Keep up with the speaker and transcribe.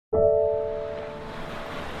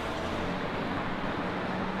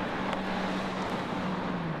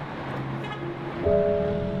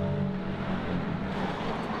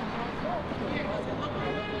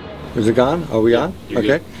Is it gone? Are we on? Okay.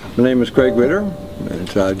 Good. My name is Greg Ritter.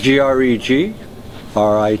 It's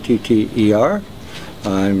G-R-E-G-R-I-T-T-E-R.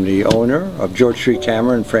 I'm the owner of George Street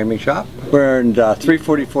Camera and Framing Shop. We're in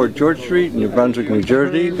 344 George Street, New Brunswick, New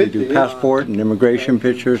Jersey. We do passport and immigration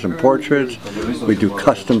pictures and portraits. We do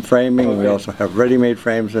custom framing. We also have ready-made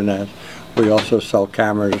frames in that. We also sell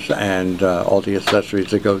cameras and all the accessories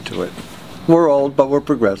that go to it. We're old, but we're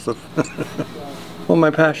progressive. Well, my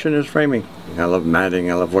passion is framing. I love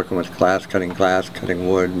matting. I love working with glass, cutting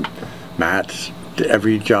wood, mats.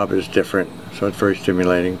 Every job is different, so it's very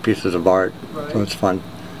stimulating. Pieces of art, so it's fun.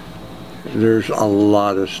 There's a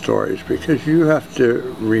lot of stories because you have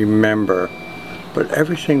to remember, but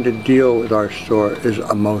everything to deal with our store is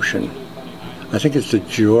emotion. I think it's the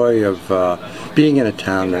joy of being in a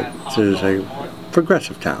town that is a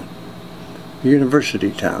progressive town, a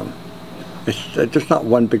university town. It's just not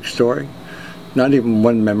one big story, not even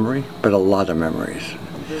one memory, but a lot of memories.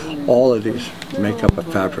 All of these make up a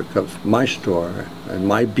fabric of my store and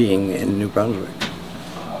my being in New Brunswick.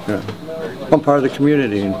 You know, one part of the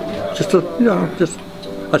community, and just just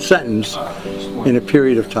a sentence in a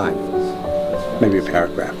period of time, maybe a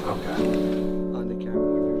paragraph. On the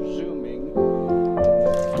camera, when you're zooming,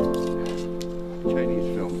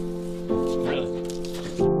 Chinese film.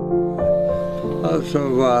 So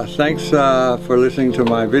thanks for listening to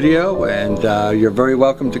my video, and you're very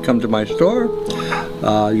welcome to come to my store.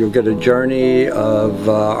 You'll get a journey of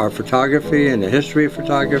our photography and the history of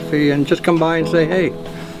photography, and just come by and say, hey,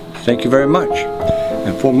 thank you very much.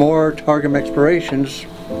 And for more Targum Explorations,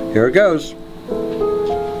 here it goes.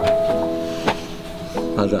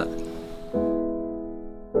 How's that?